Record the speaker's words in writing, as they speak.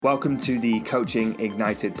Welcome to the Coaching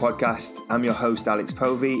Ignited podcast. I'm your host, Alex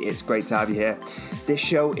Povey. It's great to have you here. This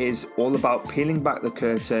show is all about peeling back the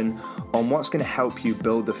curtain on what's going to help you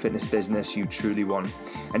build the fitness business you truly want.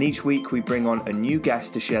 And each week we bring on a new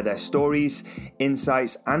guest to share their stories,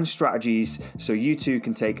 insights, and strategies so you too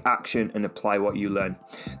can take action and apply what you learn.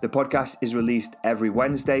 The podcast is released every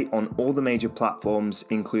Wednesday on all the major platforms,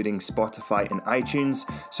 including Spotify and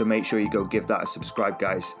iTunes. So make sure you go give that a subscribe,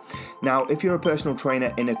 guys. Now, if you're a personal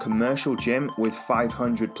trainer in a commercial gym with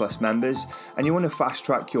 500 plus members and you want to fast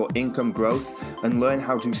track your income growth and learn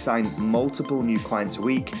how to sign multiple new clients a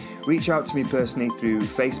week, reach out to me personally through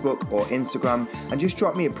Facebook or Instagram and just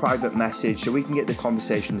drop me a private message so we can get the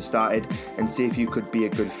conversation started and see if you could be a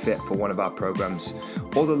good fit for one of our programs.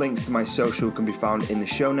 All the links to my social can be found in the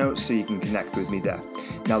show notes so you can connect with me there.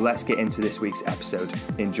 Now let's get into this week's episode.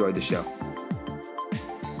 Enjoy the show.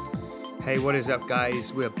 Hey, what is up,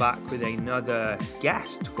 guys? We're back with another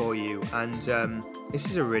guest for you, and this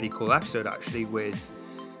is a really cool episode actually with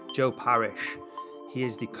Joe Parish. He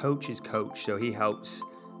is the coach's coach, so he helps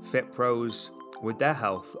fit pros with their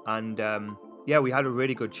health, and we had a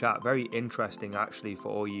really good chat. Very interesting actually for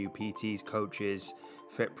all you PTs, coaches,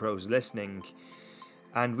 fit pros listening.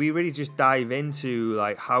 And we really just dive into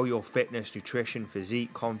like how your fitness, nutrition,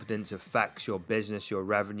 physique, confidence affects your business, your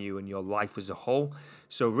revenue, and your life as a whole.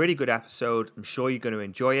 So really good episode. I'm sure you're going to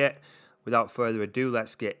enjoy it. Without further ado,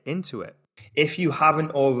 let's get into it. If you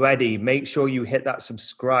haven't already, make sure you hit that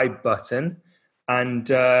subscribe button and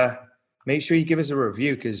make sure you give us a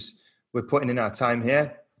review because we're putting in our time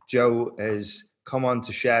here. Joe has come on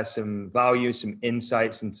to share some value, some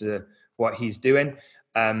insights into what he's doing.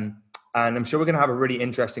 And I'm sure we're going to have a really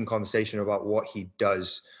interesting conversation about what he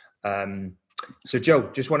does. So, Joe,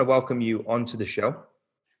 just want to welcome you onto the show.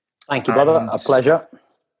 Thank you, brother. A pleasure.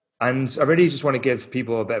 And I really just want to give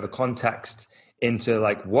people a bit of a context into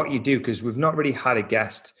like what you do, because we've not really had a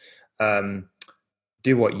guest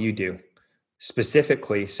do what you do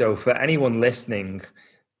specifically. So for anyone listening,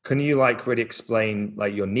 can you like really explain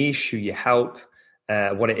like your niche, who you help,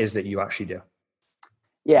 what it is that you actually do?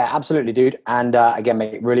 Yeah, absolutely, dude. And again,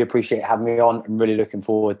 mate, really appreciate having me on. I'm really looking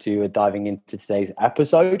forward to diving into today's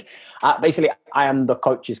episode. Basically, I am the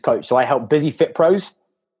coach's coach. So I help busy fit pros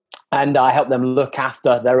and I help them look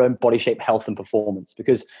after their own body shape, health and performance.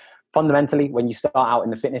 Because fundamentally, when you start out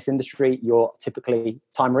in the fitness industry, you're typically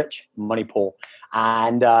time rich, money poor.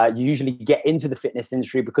 And you usually get into the fitness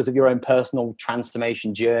industry because of your own personal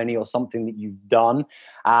transformation journey or something that you've done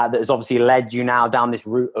that has obviously led you now down this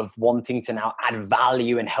route of wanting to now add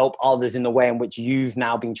value and help others in the way in which you've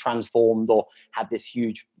now been transformed or had this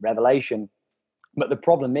huge revelation. But the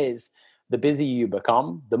problem is, the busier you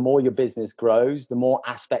become, the more your business grows, the more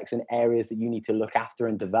aspects and areas that you need to look after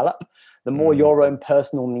and develop, the more your own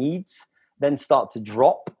personal needs then start to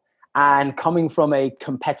drop. And coming from a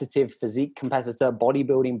competitive physique competitor,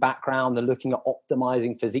 bodybuilding background and looking at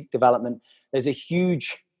optimizing physique development, there's a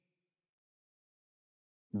huge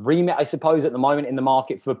remit, I suppose, at the moment in the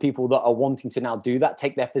market for people that are wanting to now do that,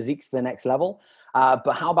 take their physiques to the next level.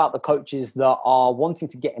 But how about the coaches that are wanting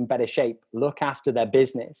to get in better shape, look after their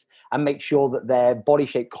business and make sure that their body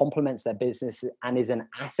shape complements their business and is an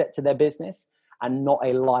asset to their business and not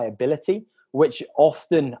a liability, which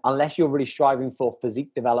often, unless you're really striving for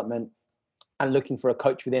physique development and looking for a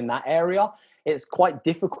coach within that area, it's quite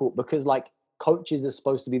difficult because like coaches are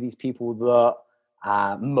supposed to be these people that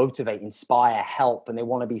motivate, inspire, help, and they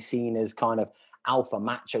want to be seen as kind of alpha,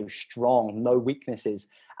 macho, strong, no weaknesses.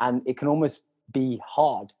 And it can almost be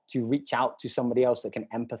hard to reach out to somebody else that can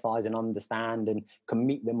empathize and understand and can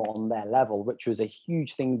meet them on their level, which was a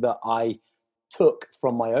huge thing that I took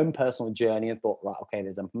from my own personal journey and thought, right, okay,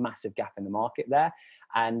 there's a massive gap in the market there.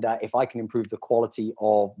 And if I can improve the quality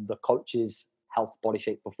of the coach's health, body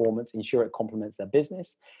shape, performance, ensure it complements their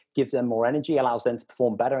business, gives them more energy, allows them to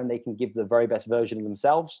perform better, and they can give the very best version of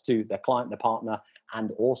themselves to their client, their partner,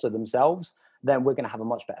 and also themselves, then we're going to have a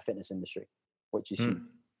much better fitness industry, which is huge.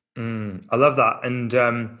 I love that.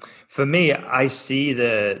 And for me, I see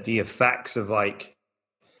the effects of like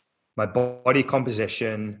my body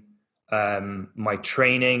composition, my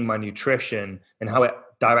training, my nutrition, and how it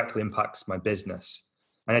directly impacts my business.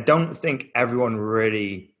 And I don't think everyone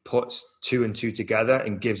really puts two and two together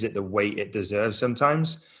and gives it the weight it deserves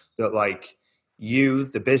sometimes. That like you,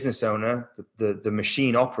 the business owner, the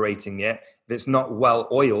machine operating it, if it's not well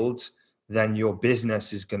oiled, then your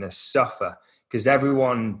business is going to suffer. Because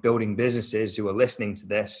everyone building businesses who are listening to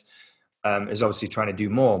this is obviously trying to do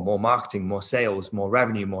more marketing, more sales, more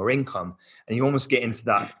revenue, more income. And you almost get into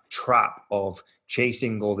that trap of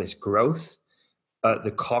chasing all this growth at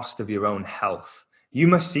the cost of your own health. You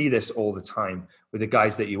must see this all the time with the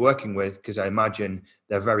guys that you're working with, because I imagine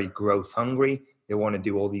they're very growth hungry. They want to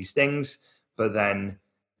do all these things, but then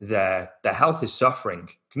their health is suffering.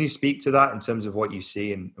 Can you speak to that in terms of what you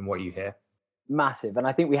see and what you hear? Massive. And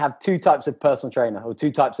I think we have two types of personal trainer or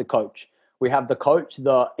two types of coach. We have the coach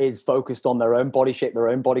that is focused on their own body shape, their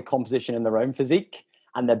own body composition, and their own physique,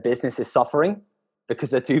 and their business is suffering because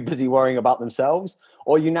they're too busy worrying about themselves.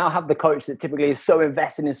 Or you now have the coach that typically is so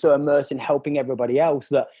invested and so immersed in helping everybody else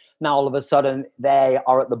that now all of a sudden they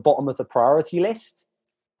are at the bottom of the priority list.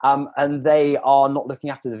 And they are not looking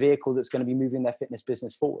after the vehicle that's going to be moving their fitness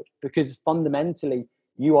business forward. Because fundamentally,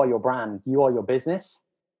 you are your brand, you are your business,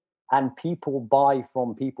 and people buy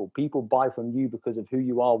from people. People buy from you because of who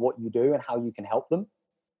you are, what you do, and how you can help them.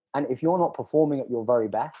 And if you're not performing at your very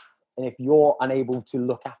best, and if you're unable to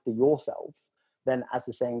look after yourself, then as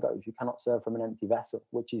the saying goes, you cannot serve from an empty vessel,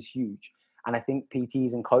 which is huge. And I think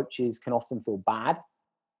PTs and coaches can often feel bad.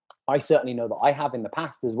 I certainly know that I have in the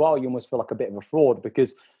past as well. You almost feel like a bit of a fraud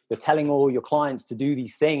because you're telling all your clients to do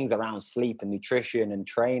these things around sleep and nutrition and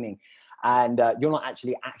training, and you're not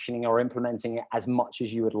actually actioning or implementing it as much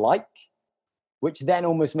as you would like, which then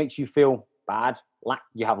almost makes you feel bad.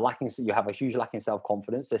 You have a huge lack in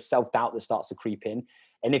self-confidence. There's self-doubt that starts to creep in.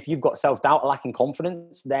 And if you've got self-doubt, lacking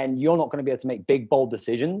confidence, then you're not going to be able to make big, bold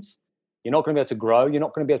decisions. You're not going to be able to grow. You're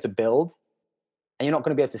not going to be able to build. And you're not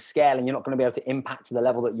going to be able to scale, and you're not going to be able to impact to the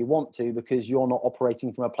level that you want to, because you're not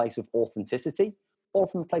operating from a place of authenticity or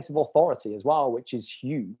from a place of authority as well, which is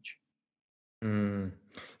huge.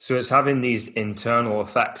 So it's having these internal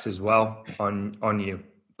effects as well on you,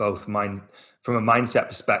 both from a mindset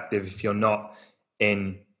perspective. If you're not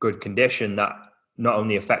in good condition, that not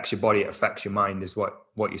only affects your body, it affects your mind, is what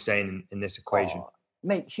you're saying in this equation.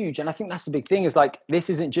 Mate, huge. And I think that's the big thing, is like, this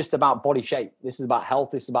isn't just about body shape. This is about health.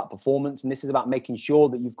 This is about performance. And this is about making sure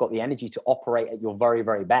that you've got the energy to operate at your very,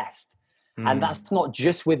 very best. And that's not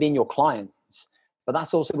just within your clients, but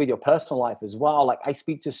that's also with your personal life as well. Like, I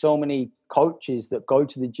speak to so many coaches that go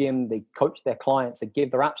to the gym, they coach their clients, they give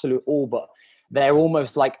their absolute all, but they're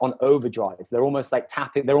almost like on overdrive. They're almost like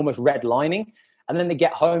tapping, they're almost redlining. And then they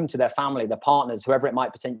get home to their family, their partners, whoever it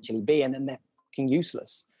might potentially be, and then they're fucking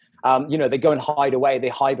useless. They go and hide away, they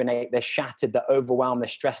hibernate, they're shattered, they're overwhelmed, they're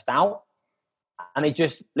stressed out. And they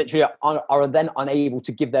just literally are then unable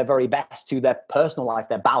to give their very best to their personal life,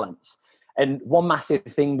 their balance. And one massive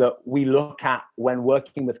thing that we look at when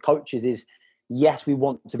working with coaches is, yes, we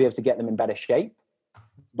want to be able to get them in better shape.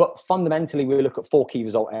 But fundamentally, we look at 4 key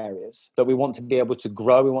result areas that we want to be able to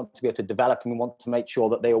grow, we want to be able to develop, and we want to make sure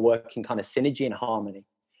that they are working kind of synergy and harmony.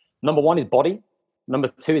 Number 1 is body. Number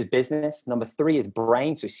 2 is business. Number 3 is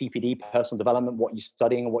brain. So CPD, personal development, what you're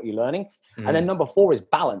studying and what you're learning. And then number 4 is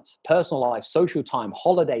balance, personal life, social time,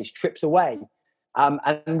 holidays, trips away.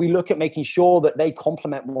 And we look at making sure that they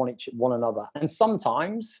complement one another. And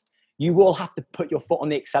sometimes you will have to put your foot on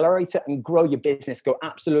the accelerator and grow your business, go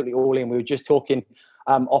absolutely all in. We were just talking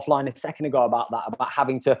offline a second ago about that, about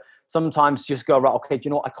having to sometimes just go, right, okay, do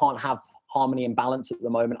you know what? I can't have harmony and balance at the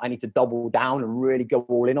moment. I need to double down and really go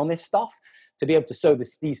all in on this stuff to be able to sow the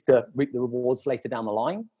seeds to reap the rewards later down the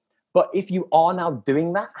line. But if you are now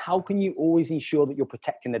doing that, how can you always ensure that you're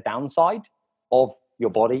protecting the downside of your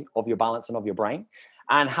body, of your balance, and of your brain?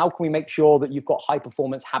 And how can we make sure that you've got high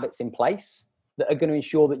performance habits in place that are going to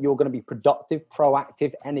ensure that you're going to be productive,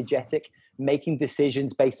 proactive, energetic, making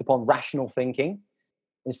decisions based upon rational thinking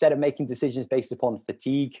instead of making decisions based upon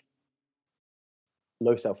fatigue,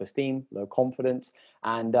 low self-esteem, low confidence,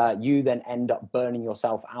 and you then end up burning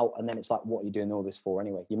yourself out. And then it's like, what are you doing all this for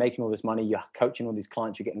anyway? You're making all this money, you're coaching all these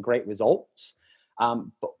clients, you're getting great results,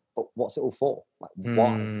 but what's it all for? Like,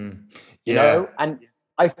 why? You know? And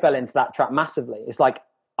I fell into that trap massively. It's like,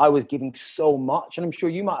 I was giving so much, and I'm sure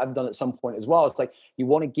you might have done at some point as well. It's like, you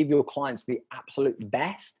want to give your clients the absolute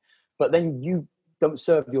best, but then you don't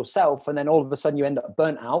serve yourself, and then all of a sudden you end up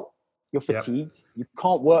burnt out, you're fatigued, you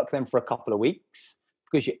can't work them for a couple of weeks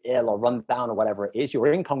because you're ill or run down or whatever it is. Your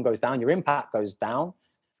income goes down, your impact goes down.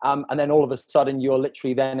 And then all of a sudden you're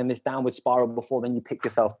literally then in this downward spiral before then you pick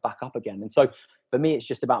yourself back up again. And so for me, it's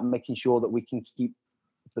just about making sure that we can keep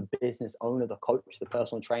the business owner, the coach, the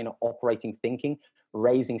personal trainer operating, thinking,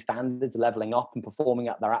 raising standards, leveling up and performing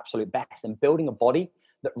at their absolute best, and building a body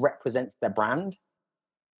that represents their brand,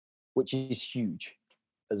 which is huge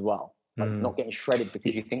as well. Like not getting shredded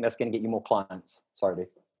because you think that's going to get you more clients. Sorry, dude.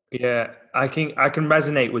 Yeah, I can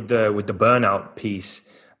resonate with the burnout piece.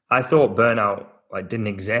 I thought burnout didn't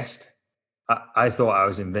exist. I thought I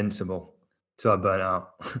was invincible till I burnt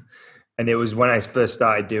out. And it was when I first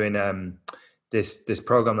started doing this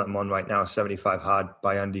program that I'm on right now, 75 Hard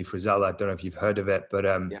by Andy Frisella. I don't know if you've heard of it, but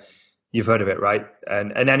You've heard of it, right?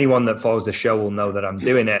 And anyone that follows the show will know that I'm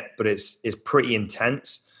doing it, but it's pretty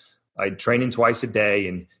intense. Like training twice a day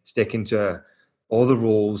and sticking to all the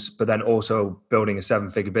rules, but then also building a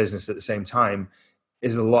 7-figure business at the same time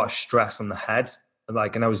is a lot of stress on the head.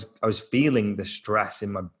 And I was feeling the stress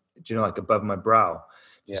in my, like above my brow,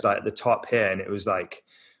 just like at the top here. And it was like,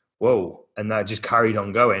 whoa. And I just carried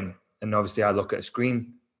on going. And obviously I look at a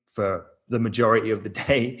screen for the majority of the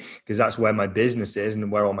day because that's where my business is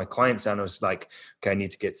and where all my clients are. And I was like, okay, I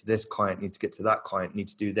need to get to this client, need to get to that client, need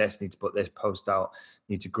to do this, need to put this post out,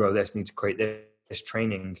 need to grow this, need to create this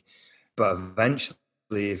training. But eventually,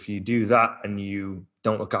 if you do that and you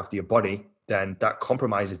don't look after your body, then that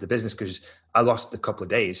compromises the business, because I lost a couple of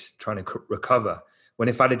days trying to recover. When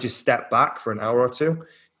if I'd have just stepped back for an hour or two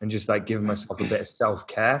and just like given myself a bit of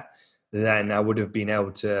self-care, then I would have been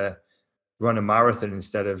able to run a marathon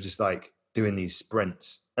instead of just like doing these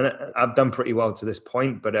sprints. And I've done pretty well to this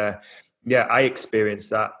point, but I experienced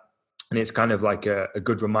that. And it's kind of like a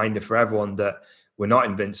good reminder for everyone that we're not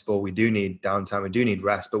invincible. We do need downtime. We do need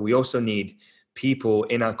rest, but we also need people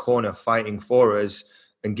in our corner fighting for us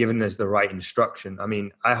and giving us the right instruction. I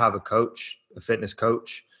mean, I have a coach, a fitness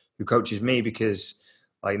coach, who coaches me because,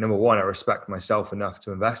 like, number one, I respect myself enough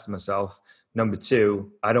to invest in myself. Number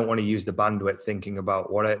two, I don't want to use the bandwidth thinking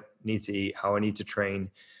about what I need to eat, how I need to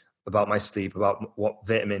train, about my sleep, about what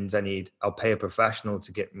vitamins I need. I'll pay a professional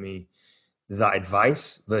to get me that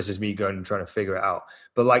advice versus me going and trying to figure it out.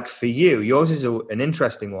 But like for you, yours is an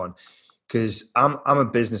interesting one, because I'm a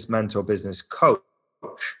business mentor, business coach.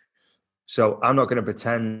 So I'm not going to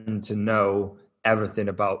pretend to know everything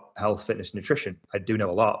about health, fitness, nutrition. I do know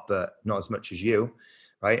a lot, but not as much as you,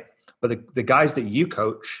 right? But the guys that you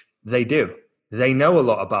coach, they do. They know a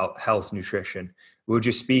lot about health, nutrition. We were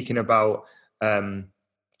just speaking about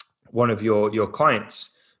one of your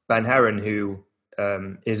clients, Ben Heron, who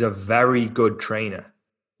is a very good trainer.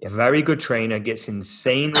 A very good trainer, gets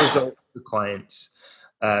insane results for clients.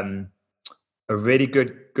 A really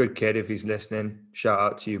good kid. If he's listening, shout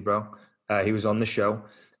out to you, bro. He was on the show.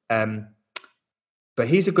 But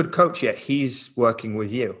he's a good coach, yet he's working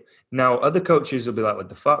with you. Now, other coaches will be like, what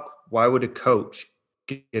the fuck? Why would a coach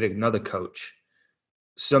get another coach?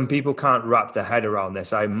 Some people can't wrap their head around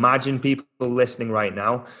this. I imagine people listening right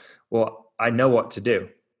now, well, I know what to do.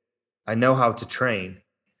 I know how to train.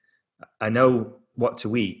 I know what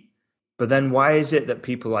to eat. But then why is it that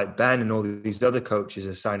people like Ben and all these other coaches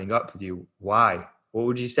are signing up with you? Why? What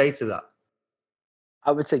would you say to that?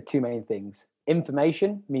 I would say two main things.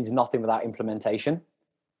 Information means nothing without implementation.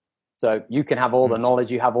 So you can have all the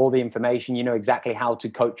knowledge, you have all the information, you know exactly how to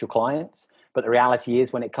coach your clients. But the reality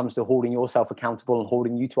is, when it comes to holding yourself accountable and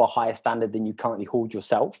holding you to a higher standard than you currently hold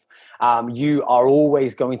yourself, you are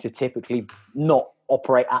always going to typically not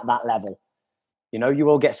operate at that level. You know, you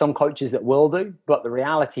will get some coaches that will do, but the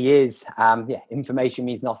reality is, information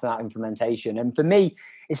means nothing without implementation. And for me,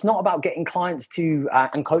 it's not about getting clients to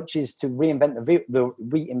and coaches to reinvent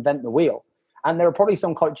the wheel. And there are probably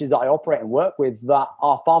some coaches that I operate and work with that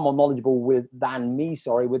are far more knowledgeable than me,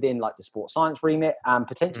 within like the sports science remit and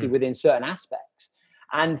potentially within certain aspects.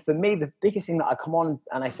 And for me, the biggest thing that I come on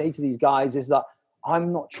and I say to these guys is that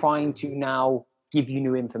I'm not trying to now give you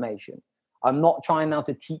new information. I'm not trying now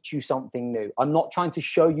to teach you something new. I'm not trying to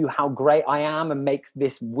show you how great I am and make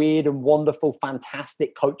this weird and wonderful,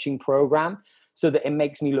 fantastic coaching program so that it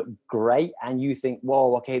makes me look great and you think,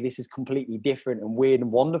 whoa, okay, this is completely different and weird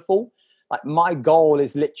and wonderful. Like, my goal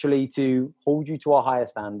is literally to hold you to a higher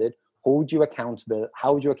standard, hold you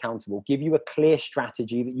accountable, give you a clear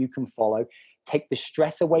strategy that you can follow, take the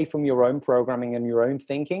stress away from your own programming and your own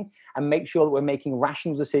thinking, and make sure that we're making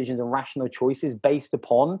rational decisions and rational choices based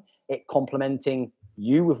upon it complementing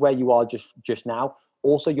you with where you are just now,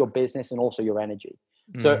 also your business and also your energy.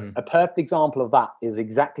 So a perfect example of that is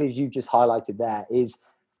exactly as you just highlighted there is,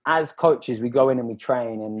 as coaches, we go in and we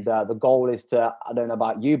train, and the goal is to, I don't know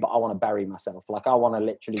about you, but I want to bury myself. Like, I want to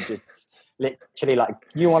literally like,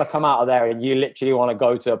 you want to come out of there and you literally want to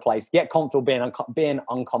go to a place, get comfortable being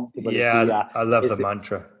uncomfortable. Yeah, I love the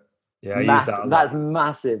mantra. Yeah, I use that a lot. That's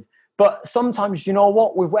massive. But sometimes, you know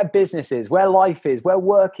what, with where business is, where life is, where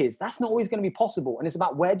work is, that's not always going to be possible. And it's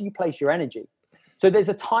about, where do you place your energy? So there's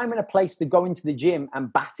a time and a place to go into the gym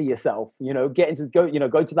and batter yourself, go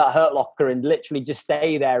to that hurt locker and literally just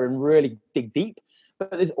stay there and really dig deep.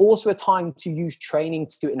 But there's also a time to use training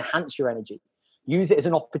to enhance your energy. Use it as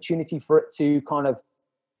an opportunity for it to kind of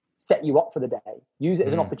set you up for the day. Use it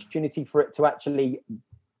as an opportunity for it to actually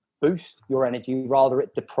boost your energy, rather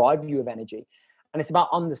it deprive you of energy. And it's about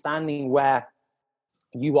understanding where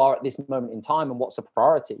you are at this moment in time and what's a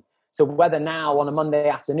priority. So whether now on a Monday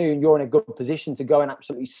afternoon, you're in a good position to go and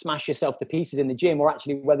absolutely smash yourself to pieces in the gym, or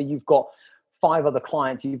actually whether you've got 5 other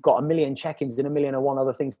clients, you've got a million check-ins and 1,000,001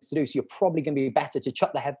 other things to do. So you're probably going to be better to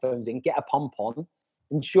chuck the headphones in, get a pump on,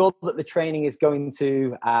 ensure that the training is going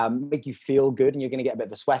to make you feel good, and you're going to get a bit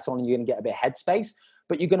of a sweat on, and you're going to get a bit of headspace,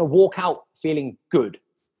 but you're going to walk out feeling good.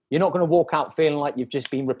 You're not going to walk out feeling like you've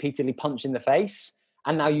just been repeatedly punched in the face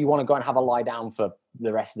and now you want to go and have a lie down for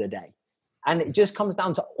the rest of the day. And it just comes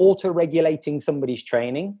down to auto-regulating somebody's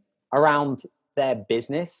training around their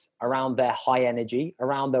business, around their high energy,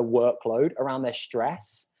 around their workload, around their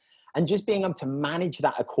stress, and just being able to manage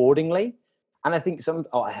that accordingly. And I think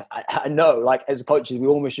I know, like as coaches, we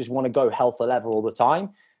almost just want to go hell for leather all the time.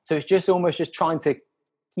 So it's just almost just trying to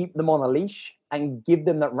keep them on a leash and give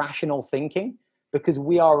them that rational thinking, because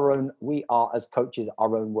we are as coaches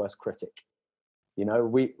our own worst critic. You know,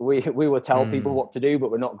 we will tell people what to do,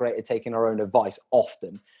 but we're not great at taking our own advice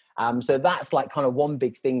often. So that's like kind of one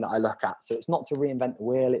big thing that I look at. So it's not to reinvent the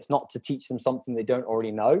wheel. It's not to teach them something they don't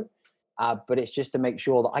already know. But it's just to make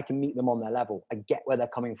sure that I can meet them on their level. I get where they're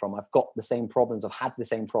coming from. I've got the same problems. I've had the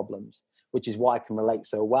same problems, which is why I can relate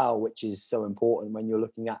so well, which is so important when you're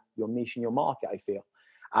looking at your niche and your market, I feel.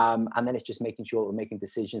 And then it's just making sure that we're making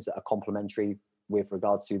decisions that are complementary with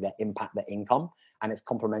regards to their impact, their income, and it's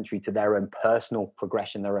complementary to their own personal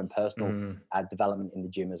progression, their own personal development in the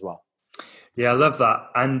gym as well. Yeah, I love that.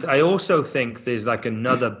 And I also think there's like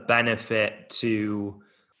another benefit to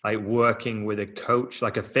like working with a coach,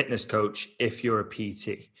 like a fitness coach, if you're a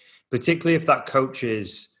PT, particularly if that coach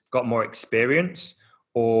has got more experience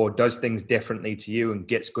or does things differently to you and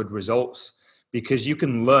gets good results, because you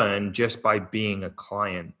can learn just by being a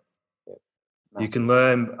client. You can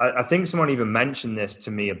learn. I think someone even mentioned this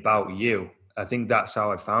to me about you. I think that's how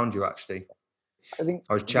I found you, actually.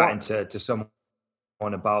 I was chatting to someone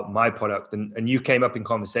about my product, and you came up in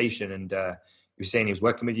conversation, and he was saying he was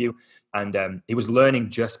working with you, and he was learning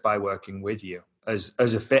just by working with you as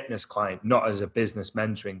a fitness client, not as a business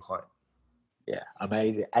mentoring client. Yeah,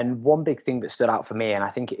 amazing. And one big thing that stood out for me, and I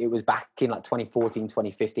think it was back in like 2014,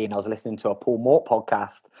 2015, I was listening to a Paul Mort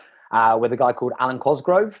podcast with a guy called Alan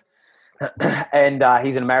Cosgrove. And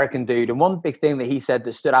he's an American dude. And one big thing that he said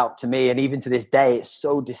that stood out to me, and even to this day, it's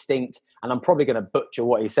so distinct, and I'm probably going to butcher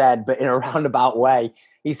what he said, but in a roundabout way,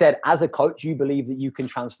 he said, as a coach, you believe that you can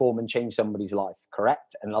transform and change somebody's life,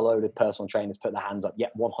 correct? And a load of personal trainers put their hands up. Yeah,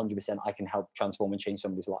 100% I can help transform and change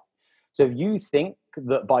somebody's life. So if you think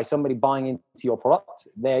that by somebody buying into your product,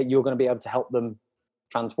 you're going to be able to help them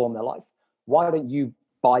transform their life, why don't you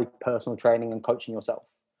buy personal training and coaching yourself?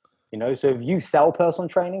 You know, so if you sell personal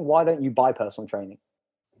training, why don't you buy personal training?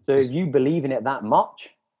 So if you believe in it that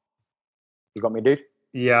much, you got me, dude?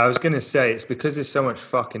 Yeah, I was going to say, it's because there's so much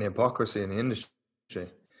fucking hypocrisy in the industry.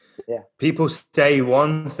 Yeah. People say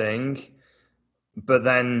one thing, but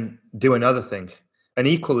then do another thing. And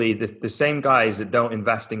equally, the same guys that don't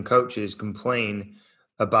invest in coaches complain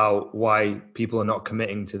about why people are not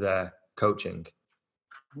committing to their coaching.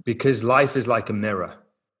 Because life is like a mirror.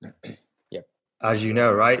 As you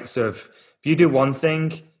know, right? So if you do one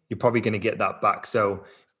thing, you're probably going to get that back. So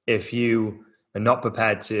if you are not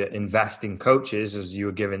prepared to invest in coaches, as you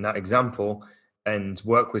were giving that example, and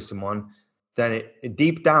work with someone, then it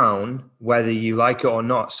deep down, whether you like it or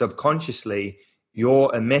not, subconsciously, you're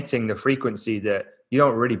emitting the frequency that you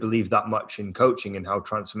don't really believe that much in coaching and how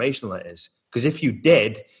transformational it is. Because if you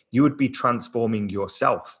did, you would be transforming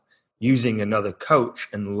yourself using another coach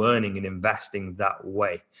and learning and investing that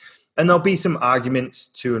way. And there'll be some arguments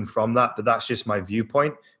to and from that, but that's just my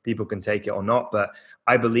viewpoint. People can take it or not, but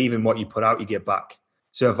I believe in what you put out, you get back.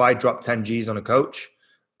 So if I drop 10 G's on a coach,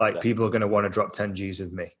 people are going to want to drop 10 G's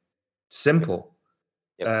with me. Simple.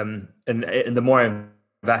 And the more I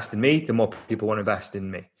invest in me, the more people want to invest in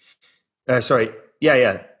me.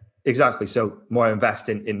 Yeah, exactly. So more I invest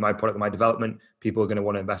in my product, my development, people are going to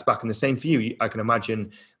want to invest back. And the same for you. I can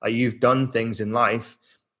imagine you've done things in life,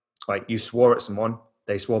 like you swore at someone,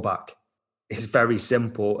 they swore back. It's very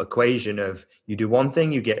simple equation of you do one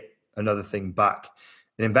thing, you get another thing back.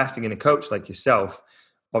 And investing in a coach like yourself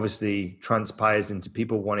obviously transpires into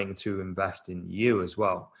people wanting to invest in you as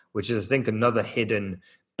well, which is, I think, another hidden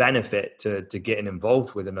benefit to getting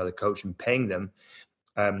involved with another coach and paying them,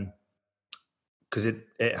 because it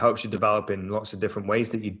helps you develop in lots of different ways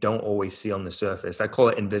that you don't always see on the surface. I call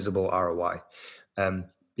it invisible ROI.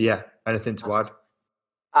 Yeah, anything to add?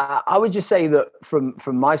 I would just say that from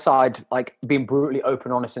my side, like being brutally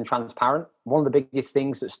open, honest, and transparent, one of the biggest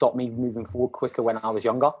things that stopped me moving forward quicker when I was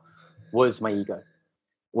younger was my ego.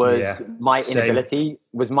 My inability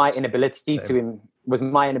to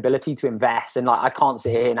invest. And like, I can't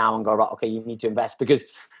sit here now and go, right, okay, you need to invest, because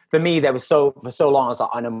for me, there was for so long, I was like,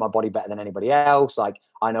 I know my body better than anybody else. Like,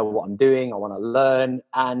 I know what I'm doing. I want to learn.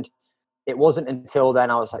 And it wasn't until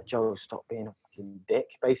then I was like, Joe, stop being a fucking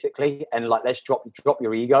dick, basically. And like, let's drop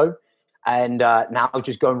your ego. And now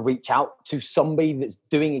just go and reach out to somebody that's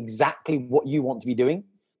doing exactly what you want to be doing,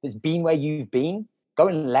 that's been where you've been. Go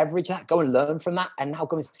and leverage that, go and learn from that, and now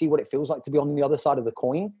go and see what it feels like to be on the other side of the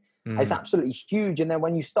coin. It's absolutely huge. And then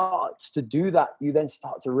when you start to do that, you then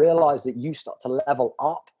start to realize that you start to level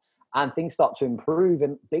up and things start to improve.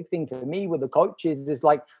 And big thing for me with the coaches is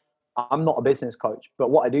like, I'm not a business coach,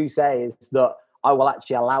 but what I do say is that I will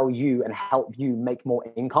actually allow you and help you make more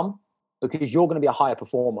income, because you're going to be a higher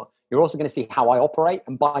performer. You're also going to see how I operate.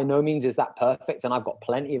 And by no means is that perfect. And I've got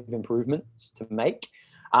plenty of improvements to make.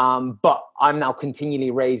 But I'm now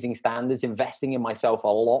continually raising standards, investing in myself a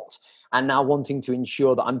lot, and now wanting to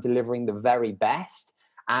ensure that I'm delivering the very best.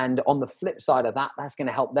 And on the flip side of that, that's going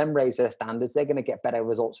to help them raise their standards. They're going to get better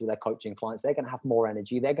results with their coaching clients. They're going to have more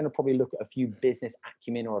energy. They're going to probably look at a few business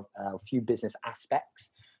acumen or a few business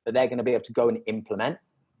aspects that they're going to be able to go and implement.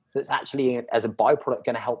 That's actually, as a byproduct,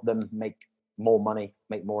 going to help them make more money,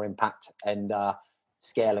 make more impact, and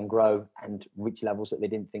scale and grow and reach levels that they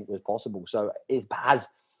didn't think was possible. So it has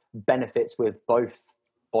benefits with both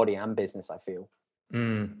body and business, I feel.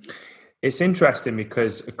 It's interesting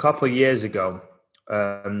because a couple of years ago,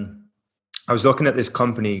 I was looking at this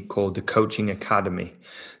company called the Coaching Academy.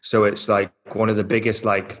 So it's like one of the biggest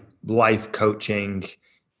like life coaching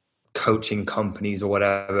companies or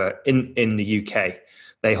whatever in the UK.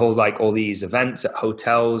 They hold like all these events at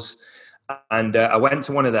hotels. And I went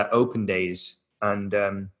to one of their open days, and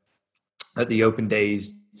at the open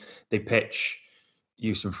days, they pitch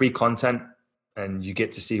you some free content, and you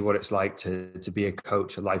get to see what it's like to be a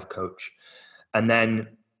coach, a life coach. And then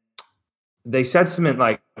they said something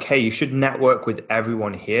like, hey, you should network with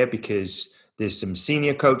everyone here because there's some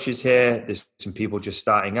senior coaches here, there's some people just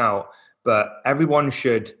starting out, but everyone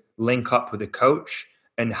should link up with a coach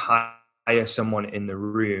and hire someone in the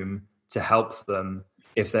room to help them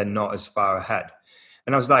if they're not as far ahead.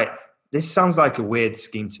 And I was like, this sounds like a weird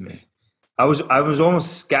scheme to me. I was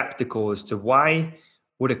almost skeptical as to why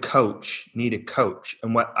would a coach need a coach?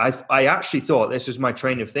 And what I actually thought, this was my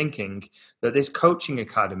train of thinking, that this coaching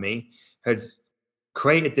academy had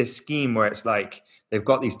created this scheme where it's like they've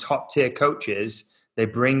got these top tier coaches, they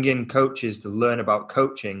bring in coaches to learn about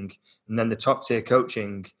coaching, and then the top tier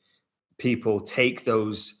coaching people take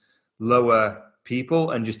those lower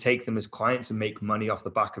people and just take them as clients and make money off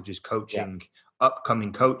the back of just coaching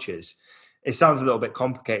upcoming coaches. It sounds a little bit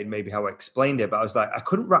complicated, maybe how I explained it, but I was like, I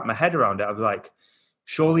couldn't wrap my head around it. I was like,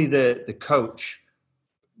 surely the coach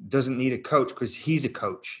doesn't need a coach because he's a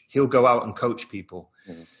coach. He'll go out and coach people.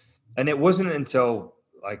 Mm-hmm. And it wasn't until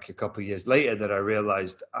like a couple of years later that I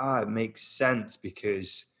realized, it makes sense,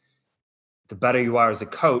 because the better you are as a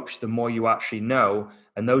coach, the more you actually know.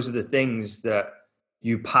 And those are the things that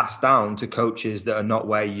you pass down to coaches that are not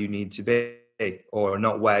where you need to be or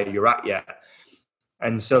not where you're at yet.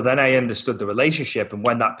 And so then I understood the relationship. And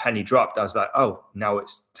when that penny dropped, I was like, oh, now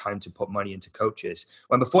it's time to put money into coaches.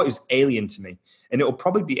 When before it was alien to me, and it will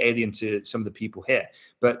probably be alien to some of the people here.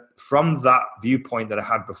 But from that viewpoint that I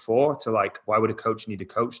had before to like, why would a coach need a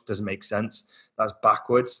coach? Doesn't make sense. That's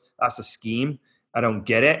backwards. That's a scheme. I don't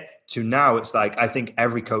get it. To now it's like, I think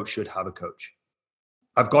every coach should have a coach.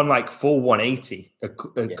 I've gone like full 180,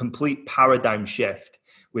 a complete paradigm shift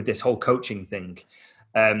with this whole coaching thing.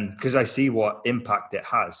 Because I see what impact it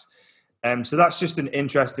has. So that's just an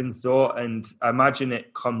interesting thought. And I imagine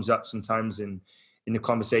it comes up sometimes in the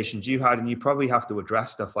conversations you had, and you probably have to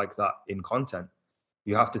address stuff like that in content.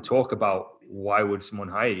 You have to talk about why would someone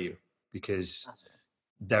hire you? Because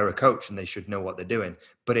they're a coach and they should know what they're doing.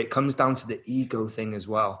 But it comes down to the ego thing as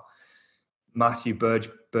well. Matthew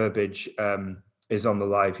Burbidge is on the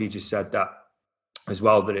live. He just said that as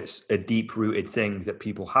well, that it's a deep-rooted thing that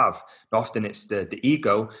people have. And often it's the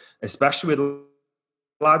ego, especially with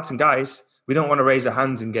lads and guys. We don't want to raise our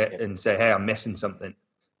hands and say, hey, I'm missing something.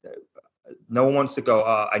 No one wants to go,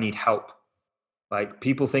 I need help. Like,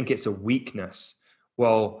 people think it's a weakness.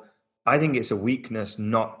 Well, I think it's a weakness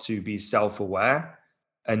not to be self-aware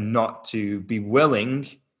and not to be willing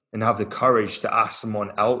and have the courage to ask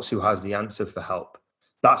someone else who has the answer for help.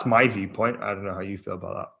 That's my viewpoint. I don't know how you feel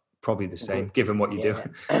about that. Probably the same, given what you do.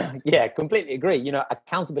 Yeah, completely agree. You know,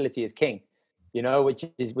 accountability is king, you know, which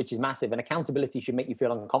is massive. And accountability should make you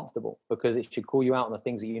feel uncomfortable, because it should call you out on the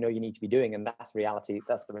things that you know you need to be doing. And that's reality.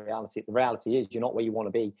 That's the reality. The reality is you're not where you want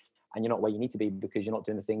to be, and you're not where you need to be because you're not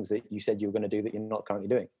doing the things that you said you were going to do that you're not currently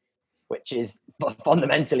doing, which is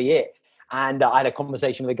fundamentally it. And I had a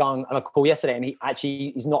conversation with a guy on a call yesterday, and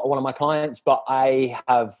he's not one of my clients, but I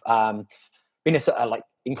have been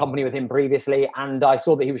in company with him previously, and I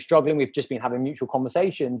saw that he was struggling. We've just been having mutual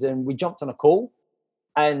conversations, and we jumped on a call,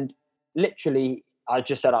 and literally I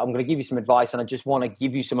just said, I'm going to give you some advice, and I just want to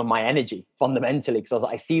give you some of my energy fundamentally, because I was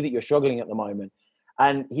like, I see that you're struggling at the moment.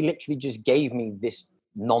 And he literally just gave me this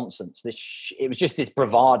nonsense. It was just this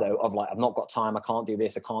bravado of like, I've not got time. I can't do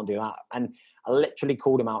this. I can't do that. And I literally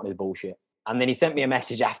called him out on his bullshit. And then he sent me a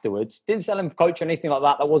message afterwards. Didn't sell him coach or anything like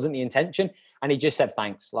that. That wasn't the intention. And he just said,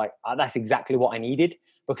 thanks. Like, that's exactly what I needed,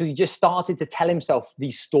 because he just started to tell himself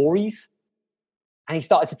these stories. And he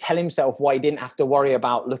started to tell himself why he didn't have to worry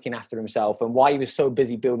about looking after himself, and why he was so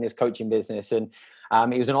busy building his coaching business. And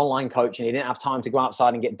he was an online coach, and he didn't have time to go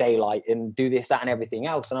outside and get daylight and do this, that, and everything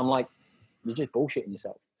else. And I'm like, you're just bullshitting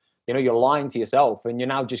yourself. You know, you're lying to yourself, and you're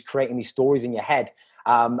now just creating these stories in your head.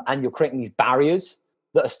 And you're creating these barriers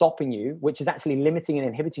that are stopping you, which is actually limiting and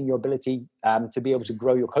inhibiting your ability to be able to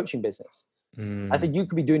grow your coaching business. I said, you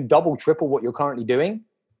could be doing double, triple what you're currently doing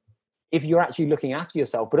if you're actually looking after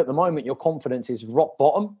yourself. But at the moment, your confidence is rock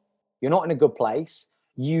bottom. You're not in a good place.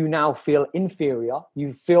 You now feel inferior.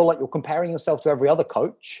 You feel like you're comparing yourself to every other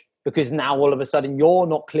coach, because now all of a sudden you're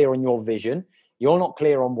not clear on your vision. You're not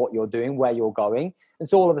clear on what you're doing, where you're going. And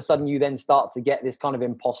so all of a sudden you then start to get this kind of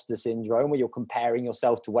imposter syndrome, where you're comparing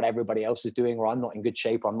yourself to what everybody else is doing, or I'm not in good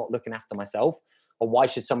shape, or I'm not looking after myself, or why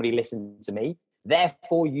should somebody listen to me?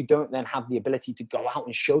 Therefore, you don't then have the ability to go out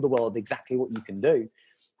and show the world exactly what you can do.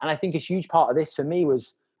 And I think a huge part of this for me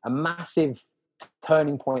was a massive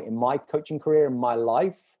turning point in my coaching career, in my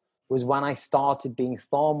life, was when I started being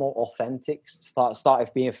far more authentic,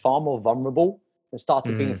 started being far more vulnerable, and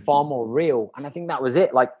started being far more real. And I think that was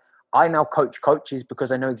it. Like, I now coach coaches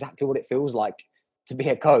because I know exactly what it feels like to be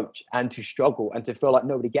a coach and to struggle and to feel like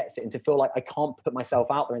nobody gets it, and to feel like I can't put myself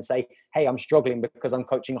out there and say, hey, I'm struggling because I'm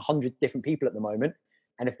coaching 100 different people at the moment.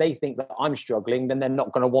 And if they think that I'm struggling, then they're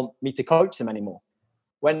not going to want me to coach them anymore.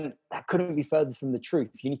 When that couldn't be further from the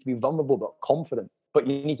truth. You need to be vulnerable but confident. But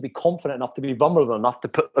you need to be confident enough to be vulnerable enough to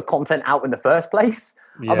put the content out in the first place.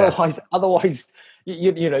 Yeah. Otherwise,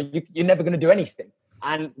 you're never going to do anything.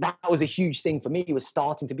 And that was a huge thing for me, was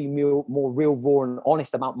starting to be more real, raw, and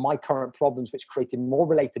honest about my current problems, which created more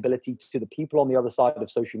relatability to the people on the other side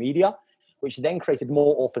of social media, which then created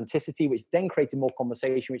more authenticity, which then created more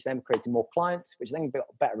conversation, which then created more clients, which then got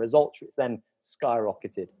better results, which then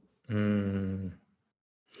skyrocketed.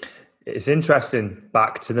 It's interesting.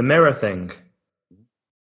 Back to the mirror thing.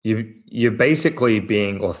 You're basically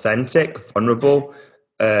being authentic, vulnerable,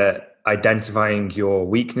 identifying your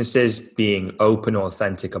weaknesses, being open,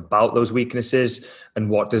 authentic about those weaknesses. And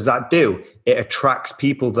what does that do? It attracts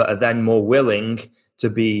people that are then more willing to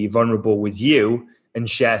be vulnerable with you and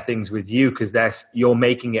share things with you, because you're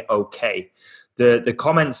making it okay. The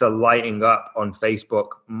comments are lighting up on Facebook.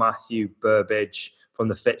 Matthew Burbidge from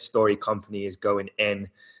the Fit Story Company is going in.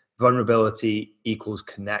 Vulnerability equals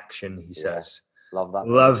connection, he says. Love that.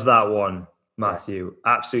 Love that one, Matthew.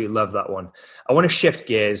 Yeah. Absolutely love that one. I want to shift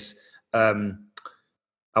gears. I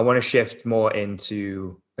want to shift more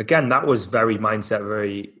into, again, that was very mindset,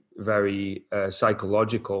 very, very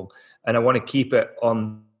psychological. And I want to keep it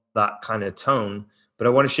on that kind of tone. But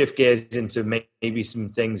I want to shift gears into maybe some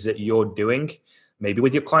things that you're doing, maybe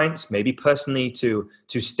with your clients, maybe personally, to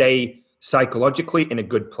stay psychologically in a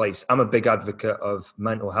good place. I'm a big advocate of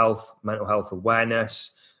mental health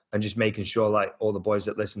awareness, and just making sure, like, all the boys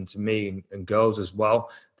that listen to me and girls as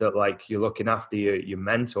well, that like you're looking after your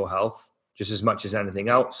mental health just as much as anything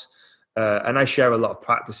else. And I share a lot of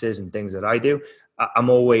practices and things that I do. I'm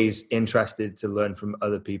always interested to learn from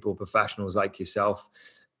other people, professionals like yourself,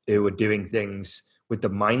 who are doing things with the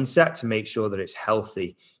mindset to make sure that it's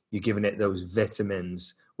healthy. You're giving it those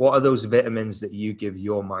vitamins. What are those vitamins that you give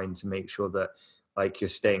your mind to make sure that, like, you're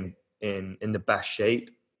staying in the best shape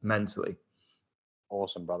mentally?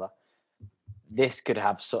 Awesome, brother. This could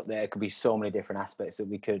have there could be so many different aspects that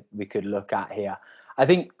we could look at here. I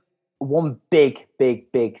think one big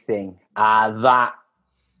thing that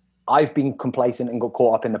I've been complacent and got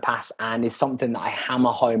caught up in the past, and is something that I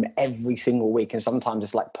hammer home every single week, and sometimes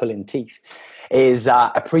it's like pulling teeth, is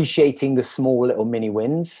appreciating the small little mini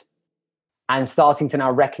wins, and starting to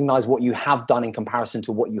now recognize what you have done in comparison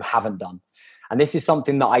to what you haven't done. And this is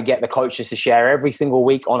something that I get the coaches to share every single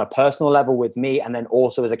week on a personal level with me, and then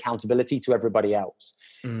also as accountability to everybody else.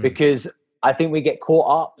 Because I think we get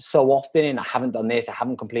caught up so often in, I haven't done this, I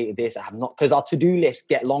haven't completed this, I have not, because our to-do lists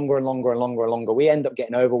get longer and longer and longer and longer. We end up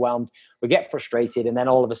getting overwhelmed, we get frustrated, and then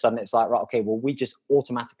all of a sudden it's like, right, okay, well, we just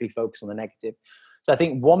automatically focus on the negative. So I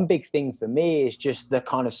think one big thing for me is just the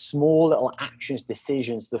kind of small little actions,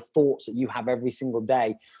 decisions, the thoughts that you have every single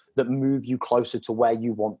day that move you closer to where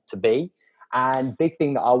you want to be. And big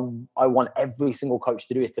thing that I want every single coach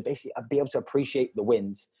to do is to basically be able to appreciate the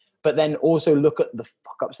wins, but then also look at the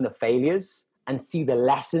fuck ups and the failures and see the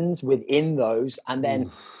lessons within those, and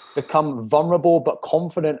then become vulnerable but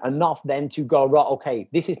confident enough then to go, right, okay,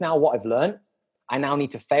 this is now what I've learned. I now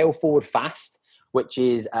need to fail forward fast, which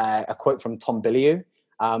is a quote from Tom Bilyeu,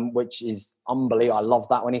 which is unbelievable. I love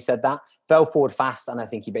that when he said that. Fail forward fast. And I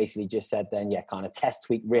think he basically just said then, kind of test,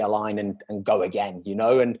 tweak, realign and go again,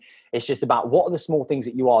 And it's just about what are the small things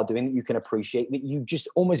that you are doing that you can appreciate, that you just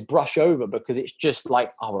almost brush over because it's just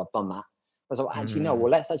like, oh, well, I've done that. I was like, actually, no,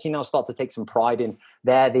 well, let's actually now start to take some pride in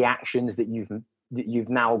the actions that you've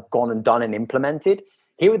now gone and done and implemented.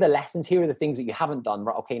 Here are the lessons. Here are the things that you haven't done.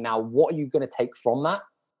 Right. Okay. Now what are you going to take from that?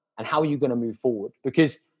 And how are you going to move forward?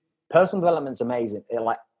 Because personal development's amazing. It's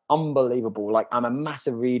like unbelievable. Like I'm a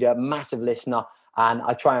massive reader, massive listener, and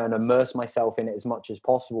I try and immerse myself in it as much as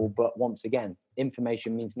possible. But once again,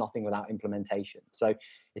 information means nothing without implementation. So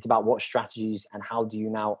it's about what strategies and how do you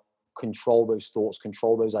now control those thoughts,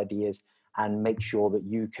 control those ideas, and make sure that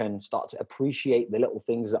you can start to appreciate the little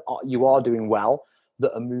things that you are doing well,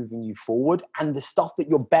 that are moving you forward, and the stuff that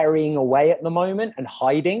you're burying away at the moment and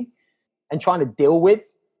hiding and trying to deal with,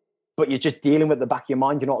 but you're just dealing with the back of your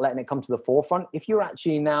mind. You're not letting it come to the forefront. If you're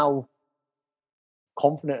actually now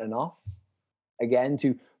confident enough, again,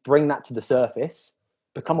 to bring that to the surface,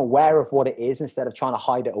 become aware of what it is instead of trying to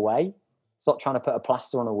hide it away, stop trying to put a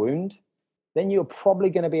plaster on a wound, then you're probably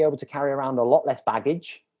going to be able to carry around a lot less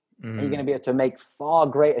baggage. And you're going to be able to make far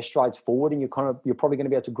greater strides forward, and you're probably going to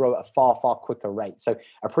be able to grow at a far, far quicker rate. So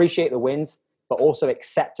appreciate the wins, but also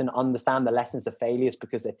accept and understand the lessons of failures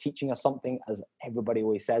because they're teaching us something, as everybody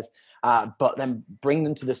always says, but then bring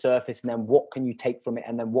them to the surface, and then what can you take from it,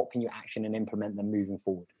 and then what can you action and implement them moving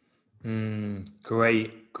forward.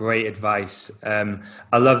 Great advice.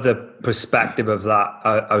 I love the perspective of that.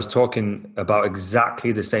 I was talking about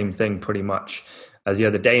exactly the same thing pretty much the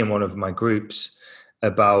other day in one of my groups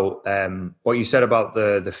about what you said about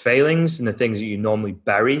the failings and the things that you normally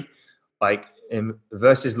bury, like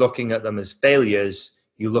versus looking at them as failures,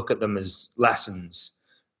 you look at them as lessons,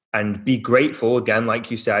 and be grateful again, like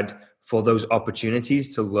you said, for those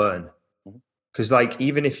opportunities to learn. Because like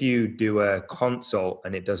even if you do a consult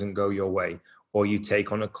and it doesn't go your way, or you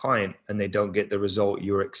take on a client and they don't get the result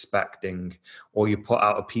you're expecting, or you put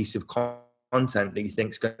out a piece of content that you think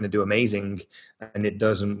is going to do amazing and it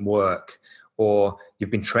doesn't work, or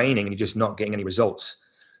you've been training and you're just not getting any results.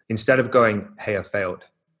 Instead of going, hey, I failed,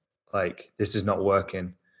 like this is not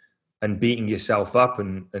working, and beating yourself up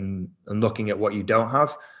and looking at what you don't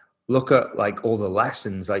have, look at like all the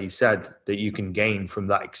lessons, like you said, that you can gain from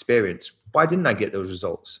that experience. Why didn't I get those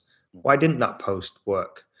results? Why didn't that post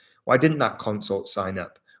work? Why didn't that consult sign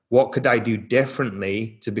up? What could I do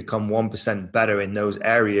differently to become 1% better in those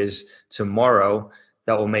areas tomorrow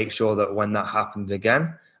that will make sure that when that happens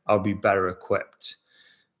again, I'll be better equipped?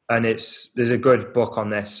 And there's a good book on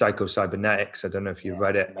this, Psycho-Cybernetics. I don't know if you've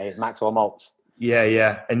read it. Maxwell Maltz.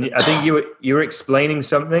 Yeah. And I think you were explaining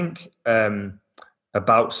something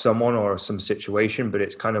about someone or some situation, but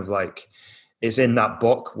it's kind of like, it's in that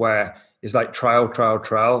book where it's like trial,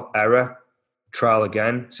 error, trial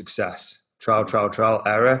again, success, trial,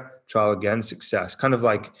 error, trial again, success. Kind of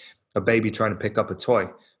like a baby trying to pick up a toy.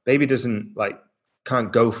 Baby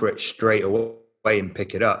can't go for it straight away and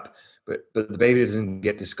pick it up. But the baby doesn't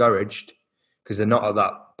get discouraged because they're not at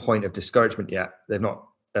that point of discouragement yet. They've not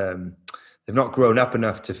grown up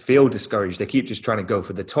enough to feel discouraged. They keep just trying to go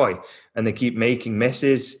for the toy, and they keep making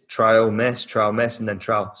misses, trial, miss, and then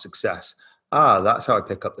trial, success. That's how I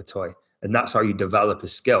pick up the toy. And that's how you develop a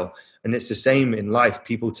skill. And it's the same in life.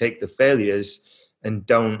 People take the failures and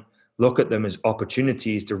don't look at them as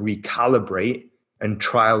opportunities to recalibrate and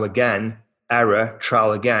trial again, error,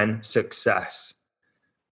 trial again, success.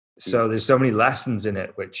 So there's so many lessons in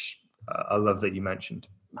it, which I love that you mentioned.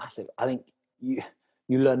 Massive. I think you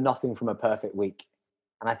learn nothing from a perfect week.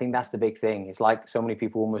 And I think that's the big thing. It's like so many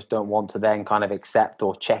people almost don't want to then kind of accept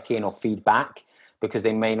or check in or feedback because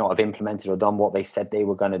they may not have implemented or done what they said they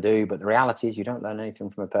were going to do. But the reality is you don't learn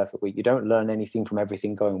anything from a perfect week. You don't learn anything from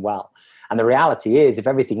everything going well. And the reality is if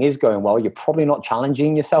everything is going well, you're probably not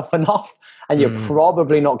challenging yourself enough, and you're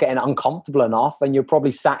probably not getting uncomfortable enough, and you're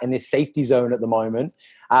probably sat in this safety zone at the moment.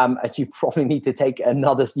 And you probably need to take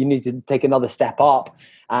another step up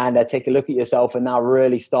and take a look at yourself and now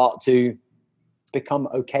really start to become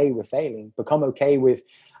okay with failing, become okay with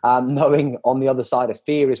knowing on the other side of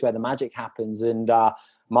fear is where the magic happens. And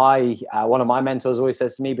One of my mentors always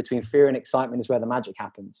says to me, between fear and excitement is where the magic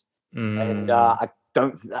happens. And I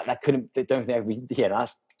don't think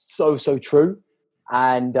that's so true.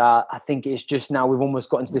 And I think it's just now we've almost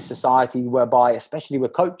got into this society whereby, especially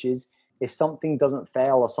with coaches, if something doesn't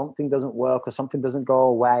fail or something doesn't work or something doesn't go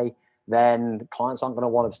away, then clients aren't going to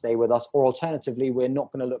want to stay with us. Or alternatively, we're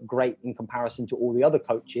not going to look great in comparison to all the other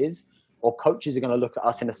coaches, or coaches are going to look at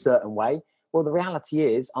us in a certain way. Well, the reality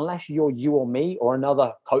is, unless you're you or me or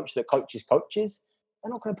another coach that coaches,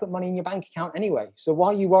 they're not going to put money in your bank account anyway. So why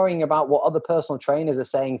are you worrying about what other personal trainers are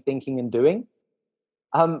saying, thinking, and doing?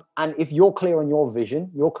 And if you're clear on your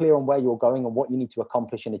vision, you're clear on where you're going and what you need to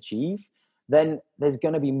accomplish and achieve, then there's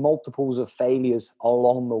going to be multiples of failures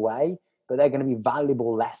along the way, but they're going to be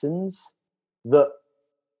valuable lessons that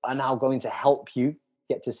are now going to help you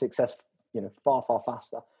get to success, far, far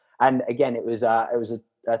faster. And again, it was a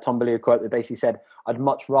Tom Bilyeu quote that basically said, "I'd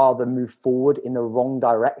much rather move forward in the wrong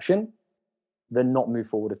direction than not move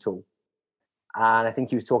forward at all." And I think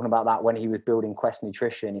he was talking about that when he was building Quest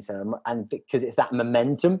Nutrition. He said, and because it's that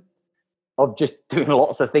momentum of just doing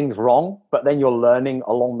lots of things wrong, but then you're learning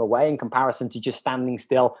along the way in comparison to just standing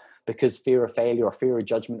still because fear of failure or fear of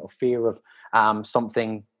judgment or fear of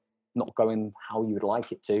something not going how you would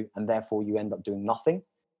like it to. And therefore you end up doing nothing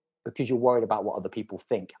because you're worried about what other people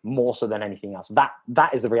think more so than anything else.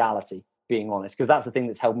 That is the reality, being honest, because that's the thing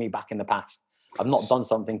that's held me back in the past. I've not done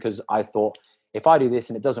something because I thought, if I do this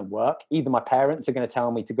and it doesn't work, either my parents are going to tell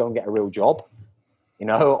me to go and get a real job,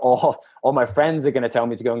 or my friends are going to tell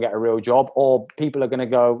me to go and get a real job, or people are going to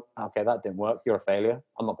go, okay, that didn't work. You're a failure.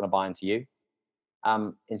 I'm not going to buy into you.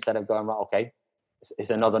 Instead of going, right, okay,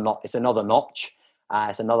 it's another notch. It's another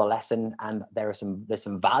lesson, and there's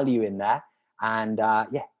some value in there. And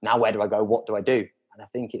now where do I go? What do I do? And I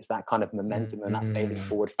think it's that kind of momentum and that failing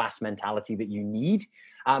forward fast mentality that you need,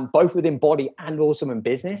 both within body and also in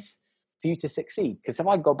business, for you to succeed. Because if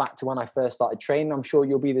I go back to when I first started training, I'm sure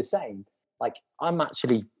you'll be the same. Like, I'm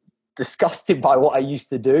actually disgusted by what I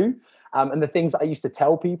used to do, and the things that I used to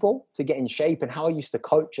tell people to get in shape, and how I used to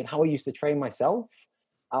coach and how I used to train myself.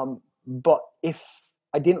 But if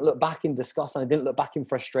I didn't look back in disgust and I didn't look back in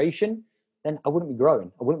frustration, then I wouldn't be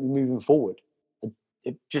growing. I wouldn't be moving forward.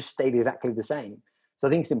 It just stayed exactly the same. So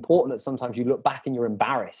I think it's important that sometimes you look back and you're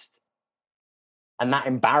embarrassed. And that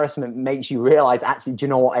embarrassment makes you realize, actually, do you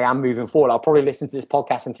know what? I am moving forward. I'll probably listen to this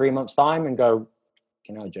podcast in 3 months' time and go,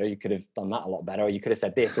 Joe, you could have done that a lot better. Or you could have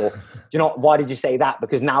said this, or, why did you say that?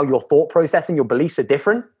 Because now your thought process and your beliefs are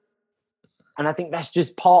different. And I think that's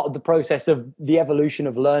just part of the process of the evolution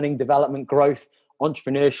of learning, development, growth,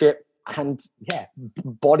 entrepreneurship, and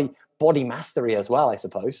body mastery as well, I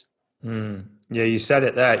suppose. Yeah, you said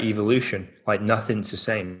it there, evolution, like nothing's the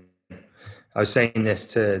same. I was saying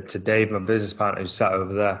this to Dave, my business partner, who sat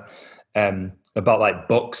over there, about like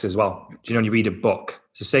books as well. Do you know when you read a book?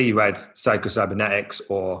 So say you read Psycho-Cybernetics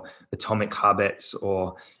or Atomic Habits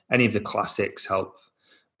or any of the classics, How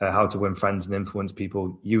to Win Friends and Influence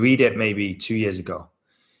People. You read it maybe 2 years ago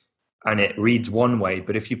and it reads one way,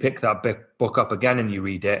 but if you pick that book up again and you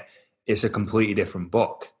read it, it's a completely different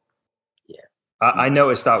book. Yeah, I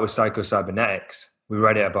noticed that with Psycho-Cybernetics. We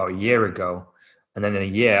read it about a year ago, and then in a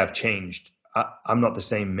year I've changed. I'm not the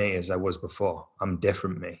same me as I was before. I'm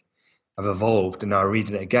different me. I've evolved, and now I read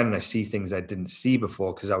it again and I see things I didn't see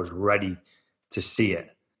before because I was ready to see it.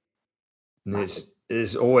 And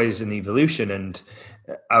there's always an evolution. And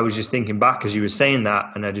I was just thinking back as you were saying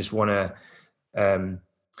that, and I just want to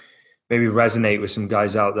maybe resonate with some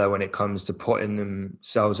guys out there when it comes to putting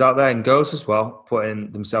themselves out there, and girls as well,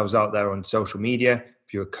 putting themselves out there on social media.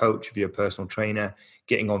 If you're a coach, if you're a personal trainer,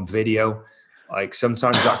 getting on video, like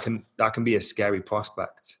sometimes that can be a scary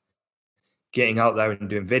prospect. Getting out there and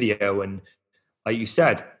doing video, and like you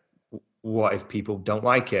said, what if people don't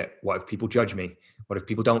like it? What if people judge me? What if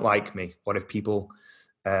people don't like me? What if people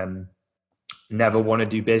never want to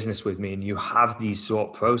do business with me? And you have these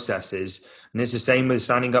thought processes, and it's the same with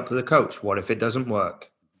signing up with a coach. What if it doesn't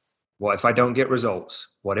work? What if I don't get results?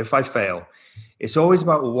 What if I fail? It's always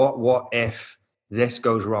about what if this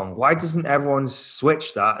goes wrong? Why doesn't everyone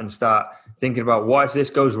switch that and start thinking about what if this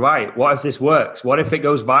goes right? What if this works? What if it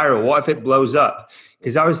goes viral? What if it blows up?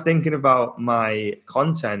 Because I was thinking about my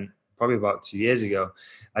content probably about 2 years ago.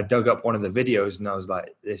 I dug up one of the videos and I was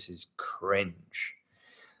like, this is cringe.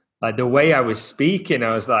 Like the way I was speaking, I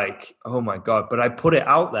was like, oh my God. But I put it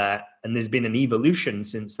out there and there's been an evolution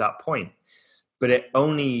since that point. But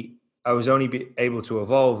I was only able to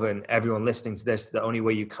evolve, and everyone listening to this, the only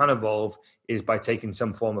way you can evolve is by taking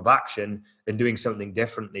some form of action and doing something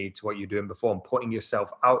differently to what you're doing before, and putting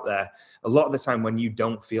yourself out there a lot of the time when you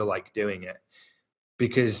don't feel like doing it.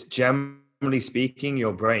 Because generally generally speaking,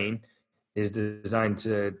 your brain is designed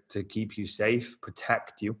to keep you safe,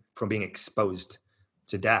 protect you from being exposed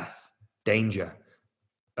to death, danger,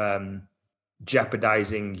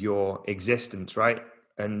 jeopardizing your existence, right?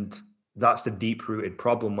 And that's the deep-rooted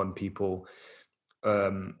problem when people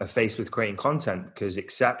are faced with creating content, because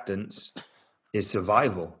acceptance is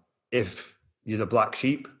survival. If you're the black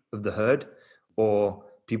sheep of the herd, or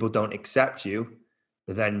people don't accept you,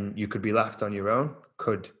 then you could be left on your own,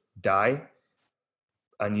 could die,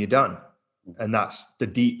 and you're done. And that's the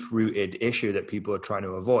deep-rooted issue that people are trying to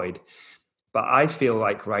avoid. But I feel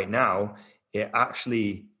like right now, it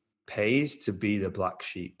actually pays to be the black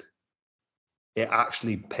sheep. It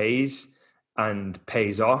actually pays and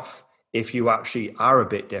pays off if you actually are a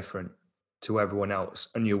bit different to everyone else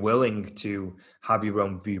and you're willing to have your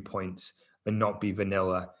own viewpoints and not be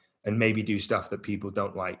vanilla and maybe do stuff that people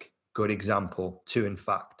don't like. Good example, 2 in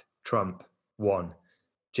fact, Trump, 1,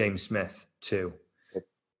 James Smith, 2.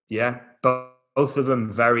 Yeah, both of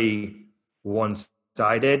them very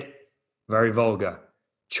one-sided, very vulgar,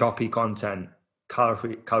 choppy content,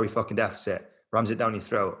 calorie fucking deficit, rams it down your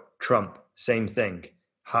throat. Trump, same thing.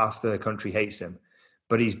 Half the country hates him,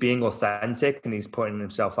 but he's being authentic and he's putting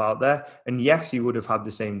himself out there. And yes, he would have had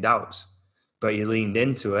the same doubts, but he leaned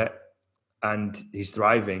into it and he's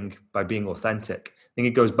thriving by being authentic. I think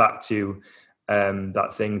it goes back to that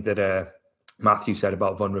thing that Matthew said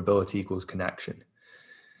about vulnerability equals connection.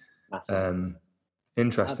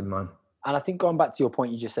 Interesting, man. And I think going back to your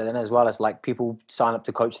point you just said, and as well as like people sign up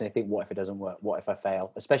to coach and they think, what if it doesn't work? What if I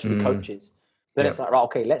fail? Especially coaches. Then it's like, right,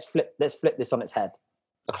 okay, let's flip this on its head.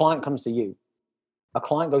 A client comes to you. A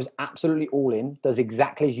client goes absolutely all in, does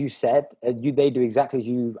exactly as you said. They do exactly as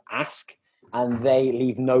you ask, and they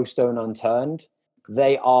leave no stone unturned.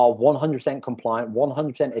 They are 100% compliant,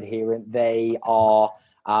 100% adherent. They are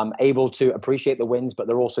able to appreciate the wins, but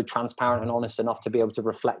they're also transparent and honest enough to be able to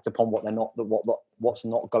reflect upon what's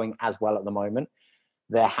not going as well at the moment.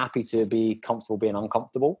 They're happy to be comfortable being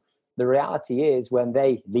uncomfortable. The reality is when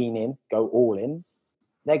they lean in, go all in,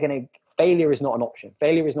 failure is not an option.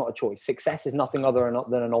 Failure is not a choice. Success is nothing other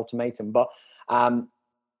than an ultimatum. But, and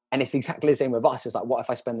it's exactly the same with us. It's like, what if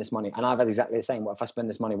I spend this money? And I've had exactly the same. What if I spend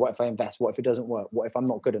this money? What if I invest? What if it doesn't work? What if I'm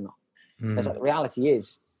not good enough? It's like, the reality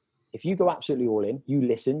is, if you go absolutely all in, you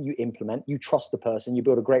listen, you implement, you trust the person, you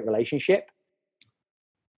build a great relationship,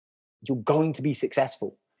 you're going to be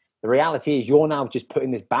successful. The reality is you're now just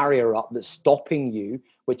putting this barrier up that's stopping you,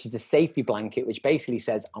 which is the safety blanket, which basically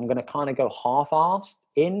says, I'm going to kind of go half-assed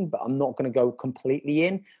in, but I'm not going to go completely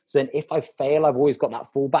in. So then if I fail, I've always got that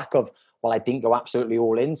fallback of, well, I didn't go absolutely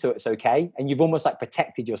all in, so it's okay. And you've almost like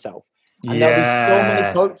protected yourself. And there'll be so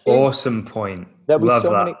many coaches. Awesome point.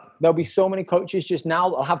 There'll be so many coaches just now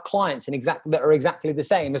that'll have clients that are exactly the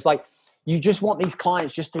same. It's like, you just want these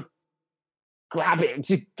clients just to grab it and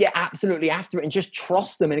just get absolutely after it and just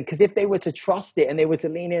trust them. And because if they were to trust it and they were to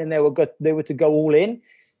lean in and they were to go all in,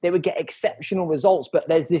 they would get exceptional results. But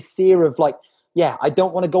there's this fear of like, yeah, I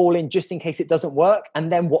don't want to go all in just in case it doesn't work.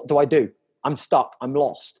 And then what do? I'm stuck. I'm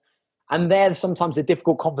lost. And there's sometimes the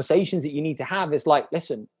difficult conversations that you need to have. It's like,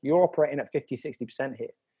 listen, you're operating at 50, 60% here,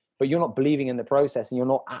 but you're not believing in the process and you're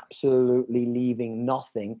not absolutely leaving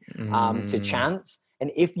nothing to chance.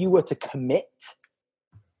 And if you were to commit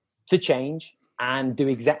to change and do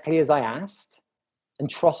exactly as I asked and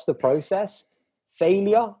trust the process,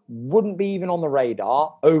 failure wouldn't be even on the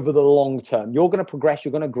radar over the long term. You're going to progress.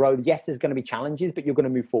 You're going to grow. Yes, there's going to be challenges, but you're going to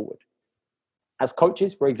move forward. As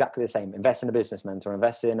coaches, we're exactly the same. Invest in a business mentor,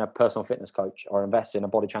 invest in a personal fitness coach, or invest in a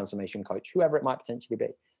body transformation coach, whoever it might potentially be.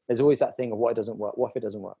 There's always that thing of what if it doesn't work? What if it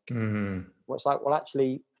doesn't work? It's like, well,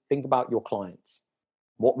 actually think about your clients.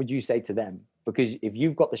 What would you say to them? Because if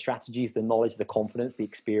you've got the strategies, the knowledge, the confidence, the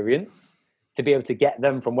experience to be able to get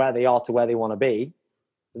them from where they are to where they want to be,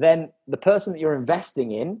 then the person that you're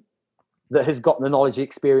investing in that has got the knowledge, the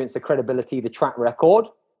experience, the credibility, the track record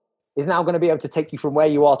is now going to be able to take you from where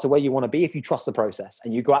you are to where you want to be if you trust the process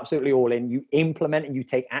and you go absolutely all in, you implement and you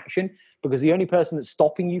take action, because the only person that's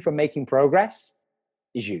stopping you from making progress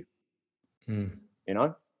is you. You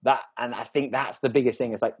know that, and I think that's the biggest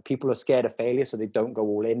thing. It's like people are scared of failure, so they don't go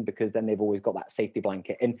all in because then they've always got that safety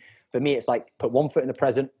blanket. And for me, it's like, put one foot in the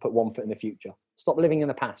present, put one foot in the future. Stop living in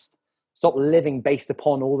the past. Stop living based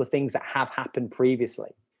upon all the things that have happened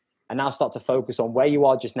previously. And now start to focus on where you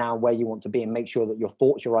are just now, where you want to be, and make sure that your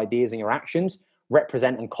thoughts, your ideas, and your actions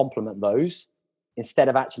represent and complement those instead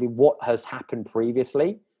of actually what has happened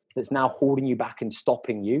previously that's now holding you back and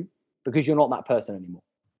stopping you because you're not that person anymore,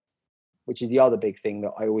 which is the other big thing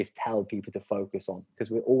that I always tell people to focus on, because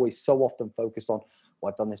we're always so often focused on, well,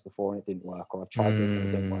 I've done this before and it didn't work, or I've tried this and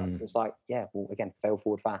it didn't work. It's like, yeah, well, again, fail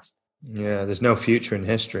forward fast. Yeah, there's no future in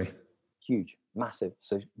history. Huge, massive.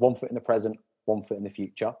 So 1 foot in the present, 1 foot in the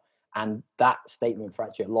future. And that statement for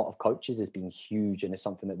actually a lot of coaches has been huge, and it's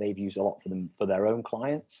something that they've used a lot for their own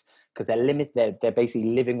clients, because they're basically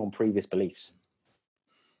living on previous beliefs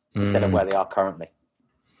instead of where they are currently,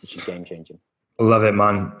 which is game changing. Love it,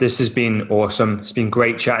 man. This has been awesome. It's been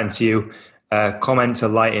great chatting to you. Comments are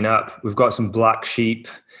lighting up. We've got some black sheep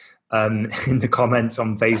in the comments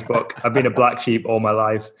on Facebook. I've been a black sheep all my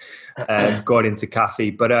life, got into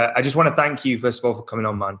coffee. But I just want to thank you, first of all, for coming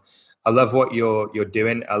on, man. I love what you're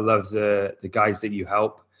doing. I love the guys that you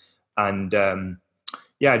help. And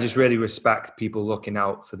I just really respect people looking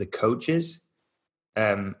out for the coaches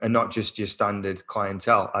and not just your standard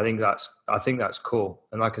clientele. I think that's cool.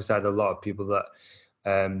 And like I said, a lot of people that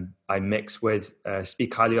I mix with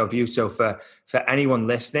speak highly of you. So for anyone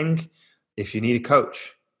listening, if you need a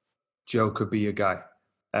coach, Joe could be your guy.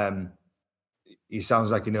 He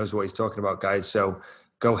sounds like he knows what he's talking about, guys. So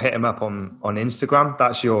go hit him up on Instagram.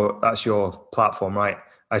 That's your platform, right?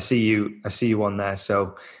 I see you on there.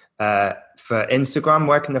 So for Instagram,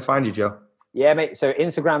 where can they find you, Joe? Yeah, mate. So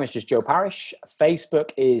Instagram is just Joe Parish.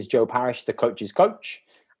 Facebook is Joe Parish, the coach's coach.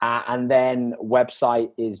 And then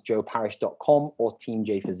website is joeparish.com or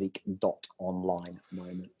teamjphysique.online at the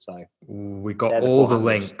moment. So we got all the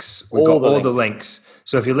links. We've got all the links.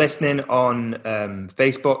 So if you're listening on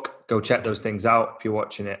Facebook, go check those things out if you're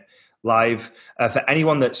watching it live. For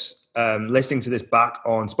anyone that's listening to this back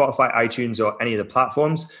on Spotify, iTunes, or any of the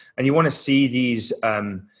platforms, and you want to see these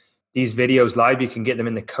videos live, you can get them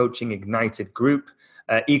in the Coaching Ignited group.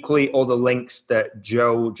 Equally, all the links that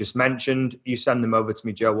Joe just mentioned, you send them over to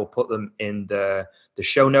me, Joe. We'll put them in the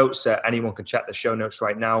show notes. Anyone can check the show notes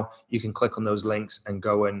right now. You can click on those links and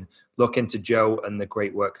go and look into Joe and the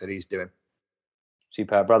great work that he's doing.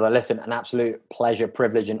 Super, brother. Listen, an absolute pleasure,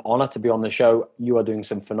 privilege, and honor to be on the show. You are doing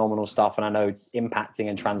some phenomenal stuff, and I know impacting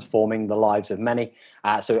and transforming the lives of many.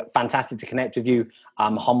 So fantastic to connect with you.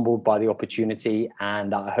 I'm humbled by the opportunity,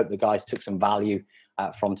 and I hope the guys took some value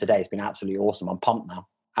from today. It's been absolutely awesome. I'm pumped now.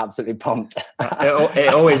 Absolutely pumped.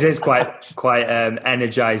 It always is quite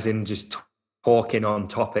energizing, just talking on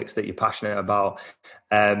topics that you're passionate about.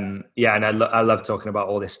 And I love talking about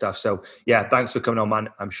all this stuff. So yeah, thanks for coming on, man.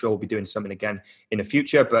 I'm sure we'll be doing something again in the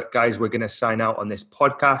future. But guys, we're going to sign out on this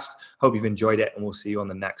podcast. Hope you've enjoyed it, and we'll see you on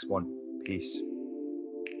the next one. Peace.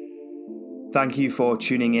 Thank you for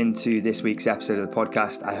tuning in to this week's episode of the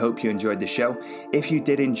podcast. I hope you enjoyed the show. If you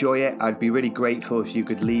did enjoy it, I'd be really grateful if you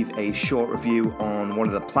could leave a short review on one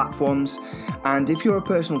of the platforms. And if you're a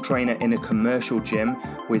personal trainer in a commercial gym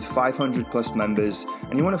with 500 plus members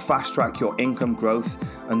and you want to fast track your income growth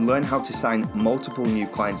and learn how to sign multiple new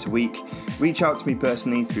clients a week, reach out to me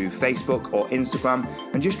personally through Facebook or Instagram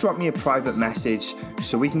and just drop me a private message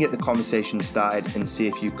so we can get the conversation started and see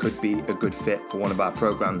if you could be a good fit for one of our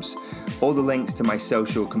programs. All the links to my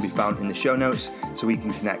social can be found in the show notes, so we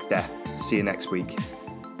can connect there. See you next week.